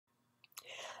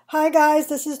Hi guys,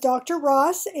 this is Dr.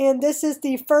 Ross, and this is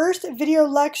the first video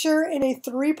lecture in a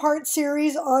three-part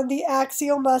series on the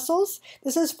axial muscles.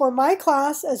 This is for my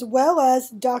class as well as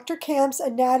Dr. Camp's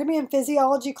anatomy and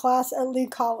physiology class at Lee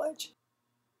College.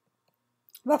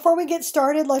 Before we get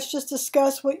started, let's just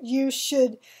discuss what you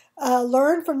should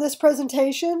learn from this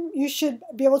presentation. You should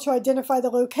be able to identify the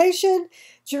location,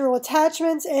 general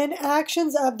attachments, and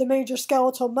actions of the major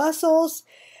skeletal muscles,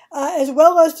 as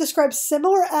well as describe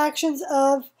similar actions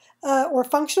of or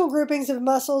functional groupings of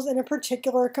muscles in a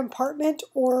particular compartment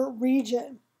or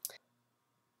region.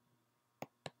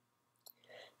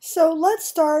 So let's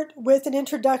start with an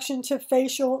introduction to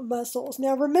facial muscles.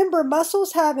 Now remember,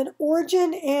 muscles have an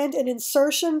origin and an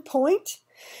insertion point.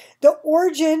 The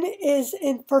origin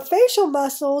for facial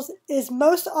muscles is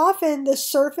most often the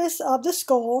surface of the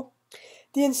skull.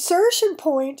 The insertion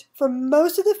point for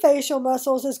most of the facial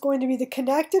muscles is going to be the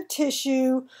connective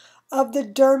tissue of the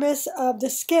dermis of the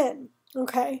skin.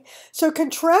 Okay, so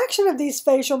contraction of these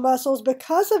facial muscles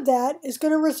because of that is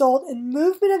going to result in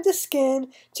movement of the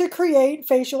skin to create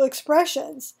facial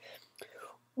expressions.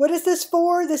 What is this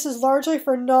for? This is largely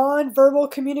for non-verbal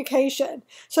communication.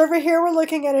 So over here we're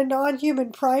looking at a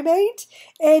non-human primate,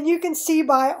 and you can see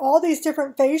by all these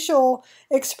different facial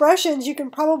expressions, you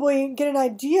can probably get an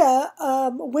idea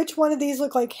which one of these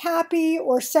look like happy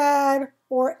or sad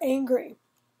or angry,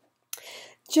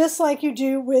 just like you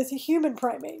do with human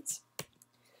primates.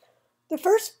 The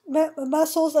first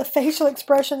muscles of facial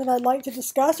expression that I'd like to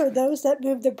discuss are those that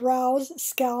move the brows,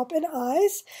 scalp, and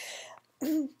eyes.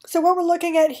 So what we're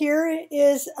looking at here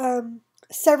is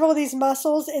several of these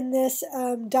muscles in this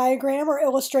diagram or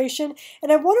illustration,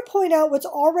 and I want to point out what's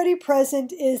already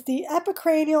present is the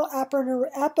epicranial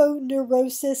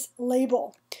aponeurosis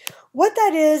label. What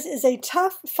that is a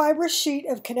tough fibrous sheet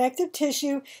of connective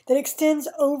tissue that extends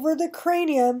over the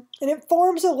cranium, and it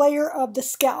forms a layer of the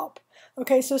scalp.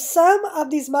 Okay, so some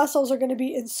of these muscles are going to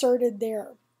be inserted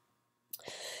there.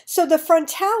 So the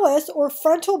frontalis or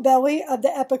frontal belly of the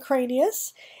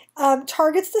epicranius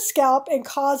targets the scalp and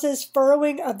causes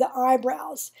furrowing of the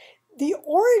eyebrows. The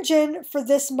origin for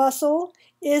this muscle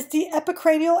is the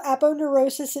epicranial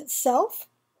aponeurosis itself.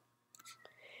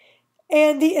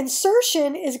 And the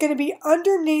insertion is going to be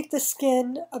underneath the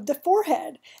skin of the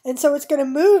forehead. And so it's going to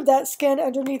move that skin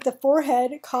underneath the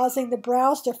forehead, causing the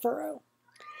brows to furrow.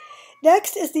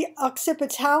 Next is the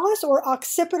occipitalis or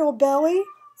occipital belly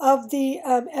of the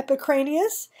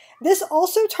epicranius. This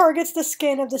also targets the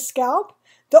skin of the scalp.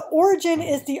 The origin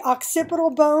is the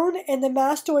occipital bone and the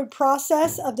mastoid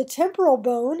process of the temporal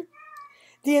bone.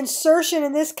 The insertion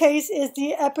in this case is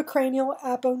the epicranial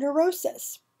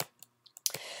aponeurosis.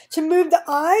 To move the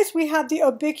eyes, we have the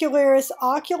orbicularis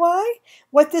oculi.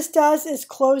 What this does is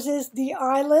closes the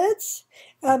eyelids,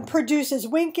 produces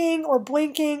winking or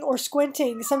blinking or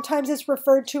squinting. Sometimes it's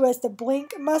referred to as the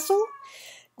blink muscle.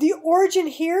 The origin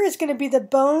here is going to be the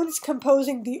bones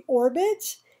composing the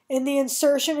orbit, and the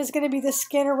insertion is going to be the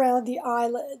skin around the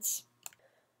eyelids.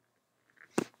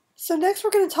 So next we're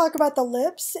going to talk about the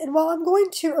lips, and while I'm going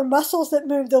to, or muscles that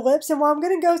move the lips, and while I'm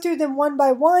going to go through them one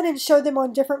by one and show them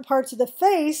on different parts of the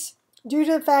face, due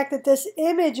to the fact that this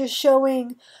image is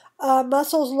showing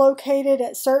muscles located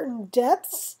at certain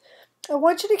depths, I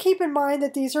want you to keep in mind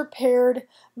that these are paired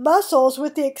muscles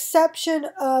with the exception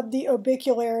of the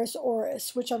orbicularis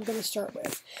oris, which I'm going to start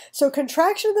with. So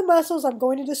contraction of the muscles I'm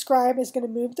going to describe is going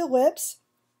to move the lips.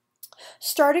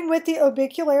 Starting with the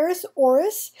orbicularis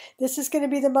oris, this is going to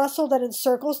be the muscle that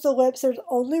encircles the lips. There's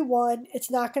only one.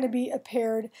 It's not going to be a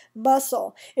paired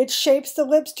muscle. It shapes the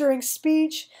lips during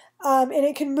speech, and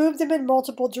it can move them in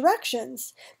multiple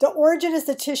directions. The origin is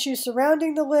the tissue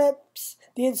surrounding the lips.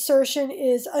 The insertion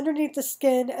is underneath the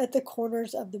skin at the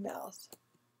corners of the mouth.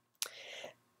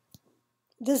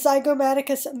 The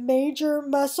zygomaticus major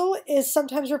muscle is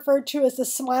sometimes referred to as the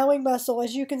smiling muscle.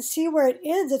 As you can see where it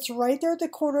ends, it's right there at the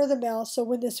corner of the mouth. So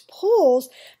when this pulls,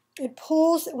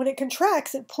 when it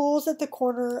contracts, it pulls at the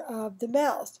corner of the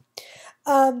mouth.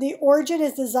 The origin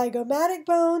is the zygomatic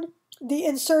bone. The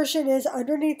insertion is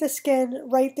underneath the skin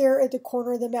right there at the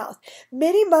corner of the mouth.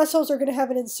 Many muscles are going to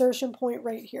have an insertion point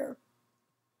right here.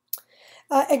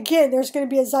 Again, there's going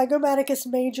to be a zygomaticus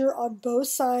major on both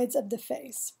sides of the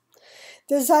face.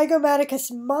 The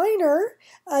zygomaticus minor,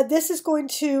 this is going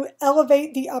to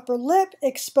elevate the upper lip,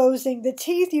 exposing the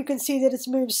teeth. You can see that it's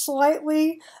moved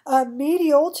slightly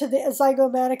medial to the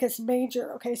zygomaticus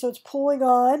major. Okay, so it's pulling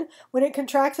on. When it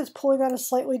contracts, it's pulling on a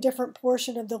slightly different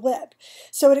portion of the lip.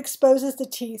 So it exposes the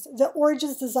teeth. The origin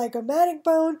is the zygomatic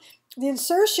bone. The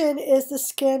insertion is the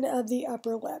skin of the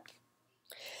upper lip.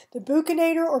 the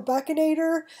buccinator or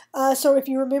buccinator. So if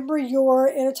you remember your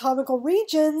anatomical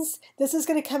regions, this is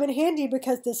going to come in handy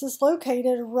because this is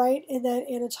located right in that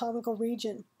anatomical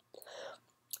region.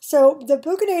 So the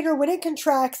buccinator, when it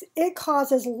contracts, it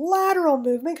causes lateral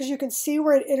movement because you can see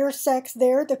where it intersects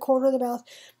there at the corner of the mouth.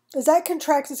 As that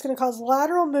contracts, it's going to cause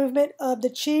lateral movement of the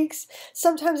cheeks.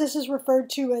 Sometimes this is referred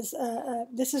to as,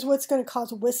 this is what's going to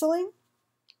cause whistling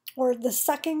or the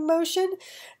sucking motion.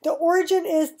 The origin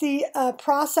is the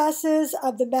processes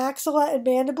of the maxilla and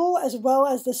mandible as well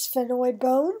as the sphenoid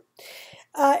bone.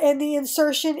 And the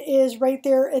insertion is right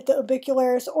there at the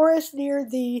orbicularis oris near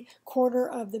the corner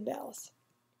of the mouth.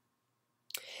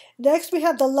 Next, we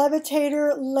have the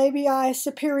levator labii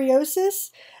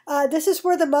superiosus. This is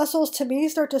where the muscles, to me,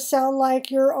 start to sound like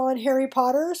you're on Harry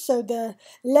Potter. So the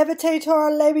levator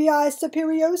labii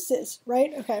superiosus,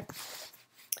 right? Okay.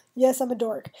 Yes, I'm a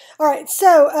dork. All right,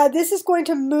 so this is going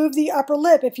to move the upper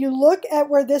lip. If you look at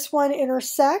where this one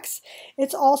intersects,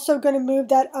 it's also going to move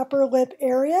that upper lip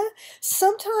area.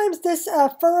 Sometimes this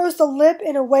furrows the lip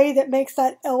in a way that makes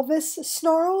that Elvis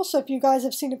snarl. So if you guys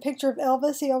have seen a picture of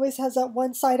Elvis, he always has that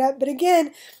one side up. But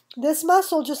again, this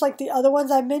muscle, just like the other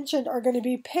ones I mentioned, are going to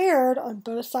be paired on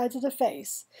both sides of the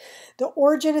face. The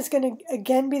origin is going to,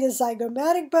 again, be the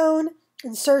zygomatic bone.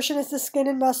 Insertion is the skin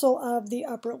and muscle of the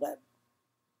upper lip.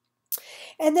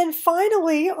 And then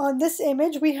finally, on this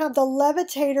image, we have the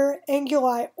levator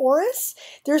anguli oris.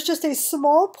 There's just a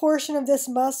small portion of this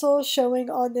muscle showing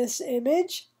on this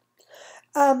image.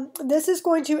 This is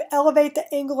going to elevate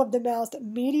the angle of the mouth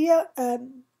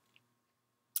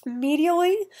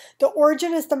medially. The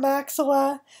origin is the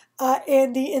maxilla,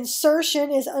 and the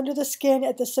insertion is under the skin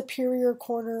at the superior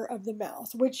corner of the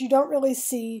mouth, which you don't really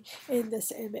see in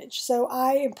this image. So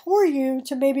I implore you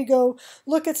to maybe go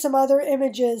look at some other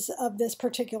images of this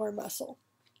particular muscle.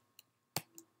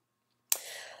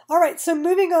 All right, so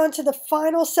moving on to the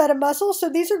final set of muscles. So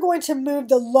these are going to move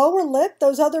the lower lip.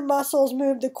 Those other muscles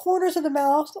move the corners of the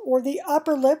mouth or the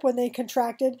upper lip when they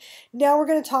contracted. Now we're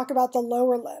going to talk about the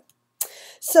lower lip.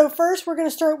 So first we're going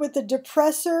to start with the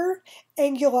depressor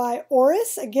anguli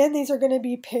oris. Again, these are going to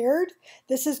be paired.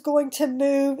 This is going to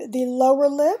move the lower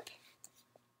lip.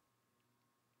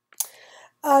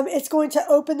 It's going to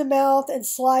open the mouth and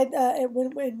slide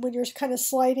when you're kind of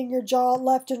sliding your jaw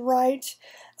left and right.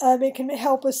 It can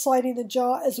help with sliding the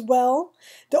jaw as well.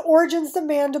 The origin's the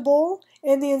mandible,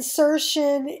 and the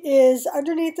insertion is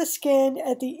underneath the skin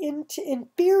at the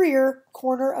inferior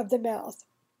corner of the mouth.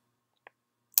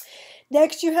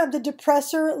 Next, you have the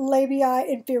depressor labii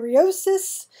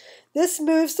inferiosus. This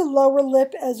moves the lower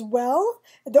lip as well.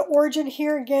 The origin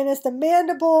here again is the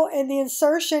mandible, and the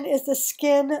insertion is the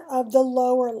skin of the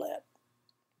lower lip.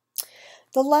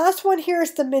 The last one here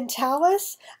is the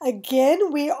mentalis.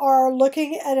 Again, we are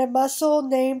looking at a muscle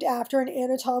named after an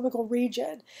anatomical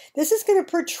region. This is going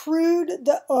to protrude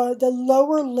the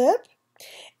lower lip.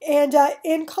 And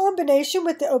in combination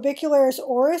with the orbicularis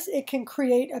oris, it can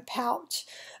create a pout.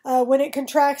 When it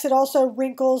contracts, it also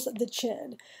wrinkles the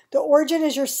chin. The origin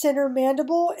is your center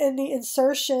mandible, and the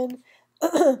insertion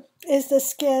is the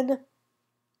skin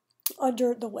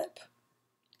under the lip.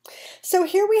 So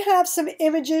here we have some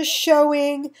images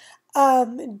showing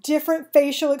different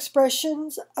facial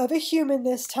expressions of a human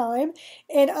this time,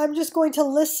 and I'm just going to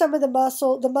list some of the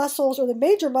muscles or the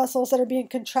major muscles that are being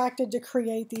contracted to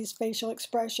create these facial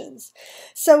expressions.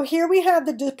 So here we have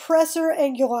the depressor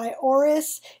anguli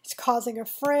oris. It's causing a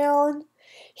frown.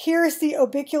 Here's the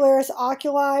orbicularis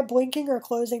oculi, blinking or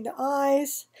closing the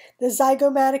eyes. The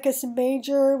zygomaticus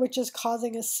major, which is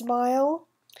causing a smile.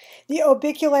 The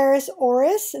orbicularis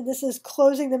oris, and this is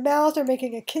closing the mouth or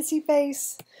making a kissy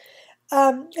face.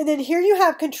 And then here you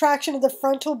have contraction of the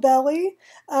frontal belly,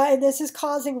 and this is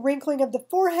causing wrinkling of the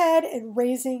forehead and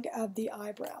raising of the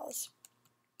eyebrows.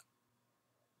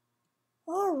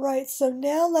 All right, so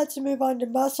now let's move on to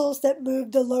muscles that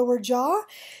move the lower jaw.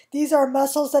 These are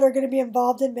muscles that are going to be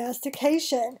involved in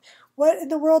mastication. What in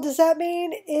the world does that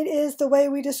mean? It is the way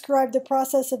we describe the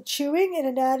process of chewing in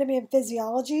anatomy and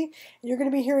physiology. And you're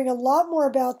going to be hearing a lot more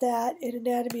about that in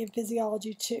anatomy and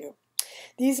physiology too.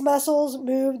 These muscles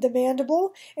move the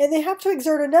mandible, and they have to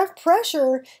exert enough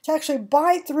pressure to actually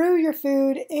bite through your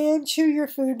food and chew your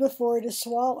food before it is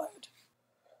swallowed.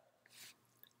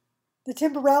 The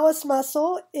temporalis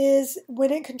muscle is,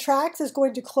 when it contracts, is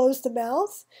going to close the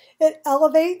mouth. It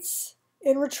elevates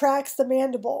and retracts the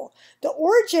mandible. The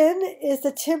origin is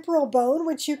the temporal bone,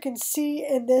 which you can see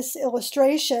in this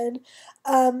illustration,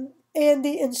 and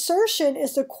the insertion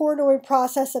is the coronoid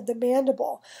process of the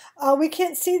mandible. We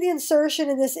can't see the insertion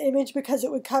in this image because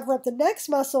it would cover up the next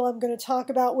muscle I'm going to talk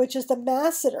about, which is the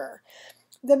masseter.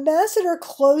 The masseter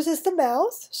closes the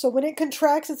mouth, so when it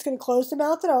contracts, it's going to close the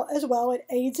mouth as well. It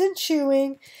aids in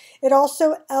chewing. It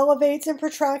also elevates and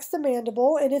protracts the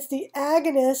mandible, and it's the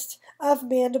agonist of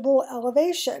mandible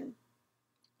elevation.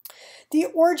 The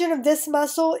origin of this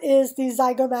muscle is the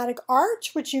zygomatic arch,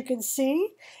 which you can see,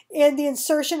 and the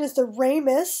insertion is the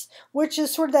ramus, which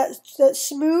is sort of that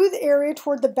smooth area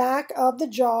toward the back of the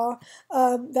jaw,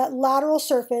 that lateral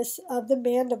surface of the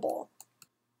mandible.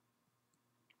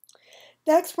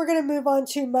 Next, we're going to move on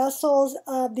to muscles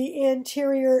of the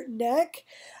anterior neck.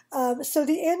 So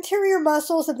the anterior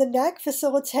muscles of the neck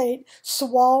facilitate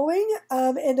swallowing,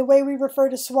 and the way we refer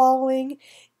to swallowing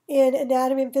in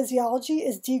anatomy and physiology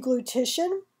is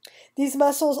deglutition. These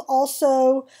muscles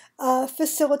also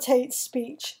facilitate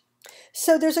speech.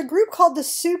 So there's a group called the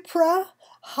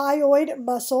suprahyoid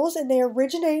muscles, and they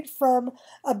originate from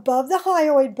above the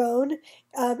hyoid bone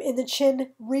in the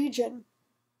chin region.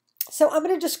 So I'm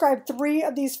going to describe 3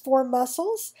 of these 4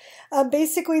 muscles.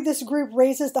 Basically, this group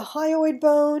raises the hyoid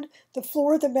bone, the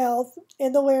floor of the mouth,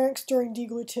 and the larynx during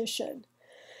deglutition.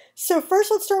 So first,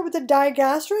 let's start with the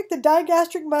digastric. The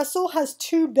digastric muscle has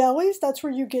 2 bellies. That's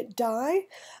where you get di.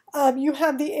 You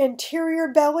have the anterior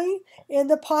belly and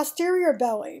the posterior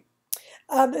belly.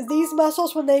 These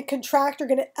muscles, when they contract, are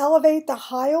going to elevate the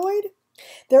hyoid.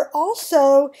 They're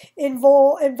also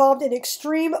involved in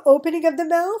extreme opening of the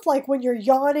mouth, like when you're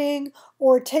yawning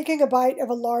or taking a bite of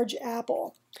a large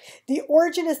apple. The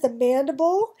origin is the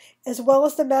mandible, as well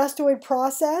as the mastoid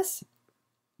process.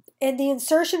 And the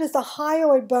insertion is the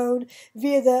hyoid bone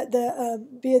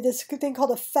via this thing called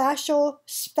a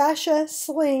fascia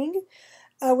sling,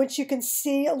 which you can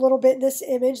see a little bit in this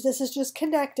image. This is just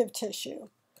connective tissue.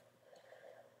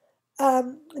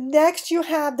 Next, you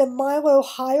have the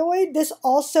mylohyoid. This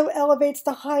also elevates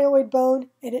the hyoid bone,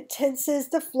 and it tenses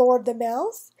the floor of the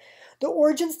mouth. The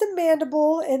origin's the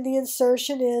mandible, and the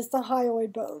insertion is the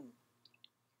hyoid bone.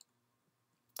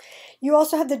 You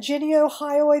also have the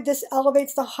geniohyoid. This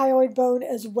elevates the hyoid bone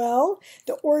as well.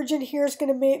 The origin here is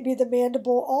going to be the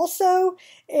mandible also,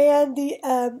 and the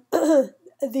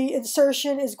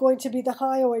insertion is going to be the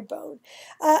hyoid bone.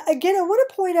 Again, I want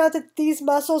to point out that these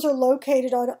muscles are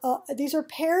located on, these are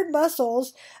paired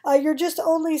muscles. You're just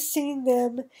only seeing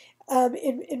them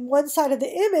in one side of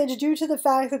the image due to the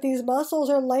fact that these muscles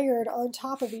are layered on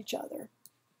top of each other.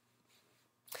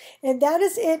 And that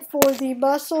is it for the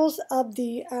muscles of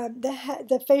the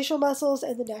facial muscles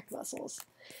and the neck muscles.